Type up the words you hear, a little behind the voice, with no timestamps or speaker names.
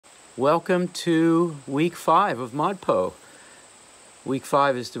Welcome to week 5 of ModPo. Week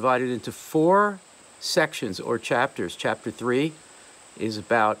 5 is divided into 4 sections or chapters. Chapter 3 is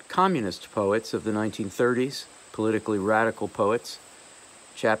about communist poets of the 1930s, politically radical poets.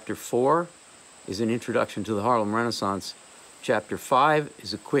 Chapter 4 is an introduction to the Harlem Renaissance. Chapter 5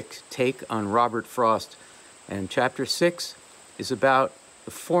 is a quick take on Robert Frost. And Chapter 6 is about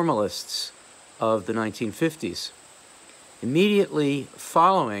the formalists of the 1950s. Immediately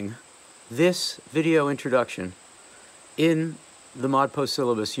following this video introduction in the ModPo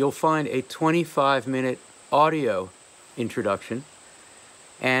syllabus, you'll find a 25-minute audio introduction,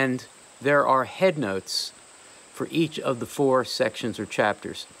 and there are headnotes for each of the 4 sections or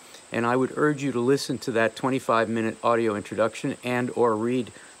chapters. And I would urge you to listen to that 25-minute audio introduction and or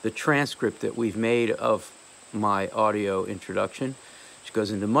read the transcript that we've made of my audio introduction, which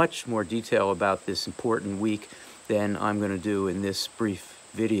goes into much more detail about this important week than I'm going to do in this brief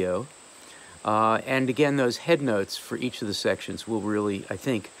video. And again, those headnotes for each of the sections will really, I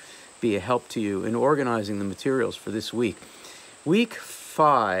think, be a help to you in organizing the materials for this week. Week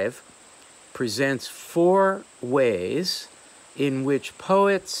 5 presents 4 ways in which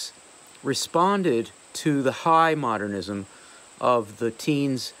poets responded to the high modernism of the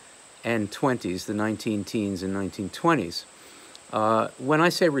teens and 20s, the 19-teens and 1920s. When I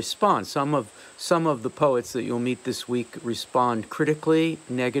say respond, some of the poets that you'll meet this week respond critically,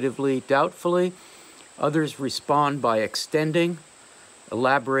 negatively, doubtfully. Others respond by extending,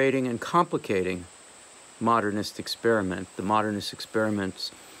 elaborating, and complicating the modernist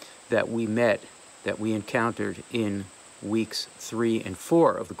experiments that we encountered in weeks 3 and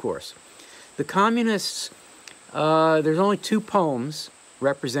 4 of the course. The communists, there's only 2 poems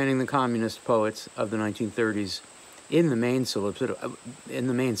representing the communist poets of the 1930s in the main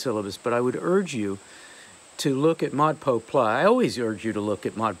syllabus, but I would urge you to look at ModPo Plus. I always urge you to look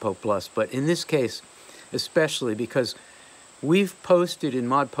at ModPo Plus, but in this case especially because we've posted in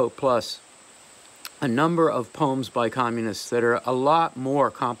ModPo Plus a number of poems by communists that are a lot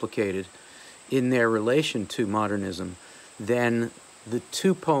more complicated in their relation to modernism than the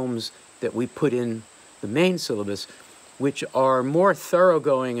 2 poems that we put in the main syllabus, which are more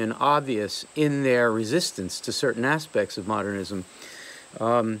thoroughgoing and obvious in their resistance to certain aspects of modernism.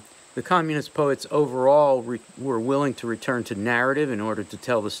 The communist poets overall were willing to return to narrative in order to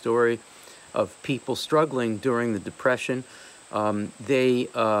tell the story of people struggling during the Depression. They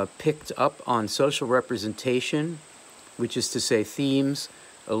picked up on social representation, which is to say themes,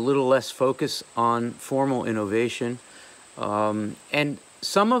 a little less focus on formal innovation. And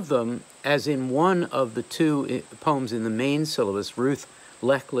some of them, as in one of the 2 poems in the main syllabus, Ruth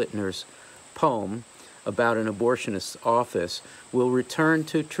Lechlittner's poem about an abortionist's office, will return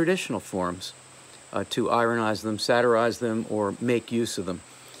to traditional forms to ironize them, satirize them, or make use of them.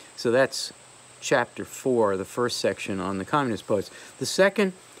 So that's chapter 4, the first section on the communist poets. The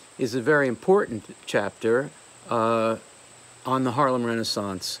second is a very important chapter on the Harlem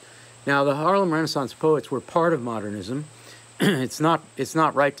Renaissance. Now, the Harlem Renaissance poets were part of modernism. It's not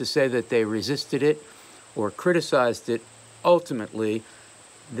right to say that they resisted it or criticized it. Ultimately,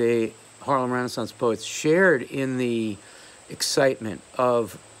 the Harlem Renaissance poets shared in the excitement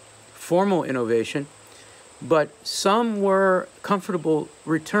of formal innovation, but some were comfortable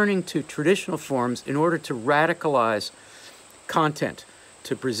returning to traditional forms in order to radicalize content,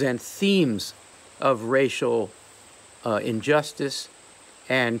 to present themes of racial injustice,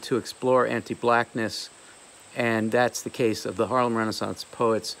 and to explore anti-blackness. And that's the case of the Harlem Renaissance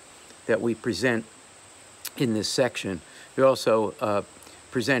poets that we present in this section. We also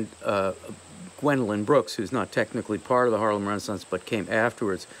present Gwendolyn Brooks, who's not technically part of the Harlem Renaissance but came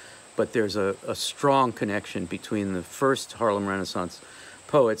afterwards. But there's a strong connection between the first Harlem Renaissance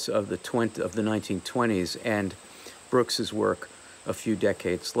poets of the 1920s and Brooks's work a few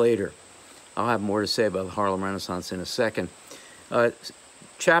decades later. I'll have more to say about the Harlem Renaissance in a second.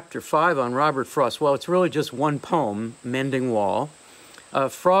 Chapter 5 on Robert Frost. Well, it's really just one poem, Mending Wall.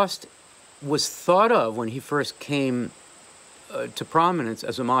 Frost was thought of when he first came to prominence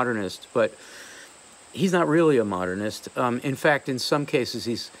as a modernist, but he's not really a modernist. In fact, in some cases,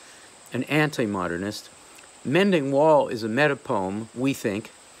 he's an anti-modernist. Mending Wall is a meta-poem, we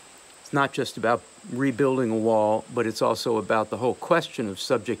think. It's not just about rebuilding a wall, but it's also about the whole question of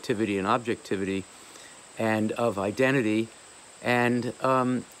subjectivity and objectivity and of identity. And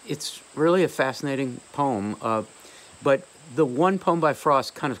it's really a fascinating poem. But the one poem by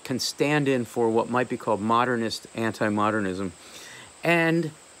Frost kind of can stand in for what might be called modernist anti-modernism. And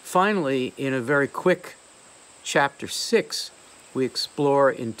finally, in a very quick chapter 6, we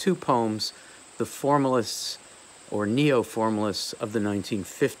explore in 2 poems the formalists or neo-formalists of the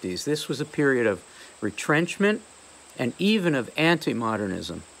 1950s. This was a period of retrenchment and even of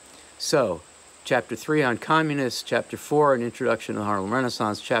anti-modernism. So, Chapter 3 on communists, Chapter 4 an introduction to the Harlem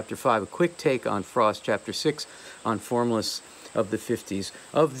Renaissance, Chapter 5 a quick take on Frost, Chapter 6 on formalists of the 50s.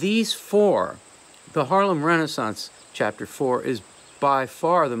 Of these four, the Harlem Renaissance, Chapter 4, is by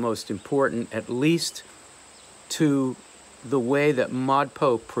far the most important, at least to the way that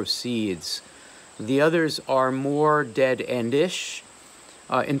ModPo proceeds. The others are more dead-endish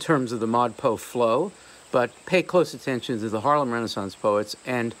in terms of the ModPo flow, but pay close attention to the Harlem Renaissance poets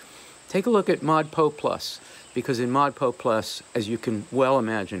and take a look at ModPo Plus, because in ModPo Plus, as you can well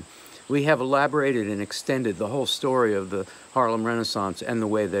imagine, we have elaborated and extended the whole story of the Harlem Renaissance and the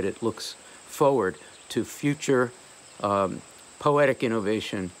way that it looks forward to future poetic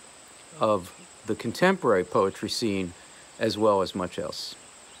innovation of the contemporary poetry scene, as well as much else.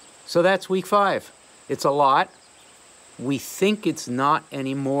 So that's week 5. It's a lot. We think it's not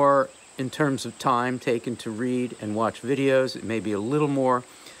anymore in terms of time taken to read and watch videos. It may be a little more.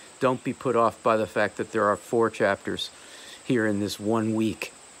 Don't be put off by the fact that there are 4 chapters here in this 1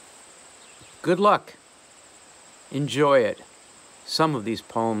 week. Good luck. Enjoy it. Some of these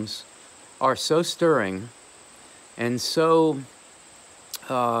poems are so stirring and so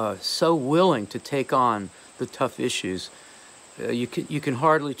willing to take on the tough issues. You can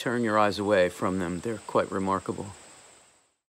hardly turn your eyes away from them. They're quite remarkable.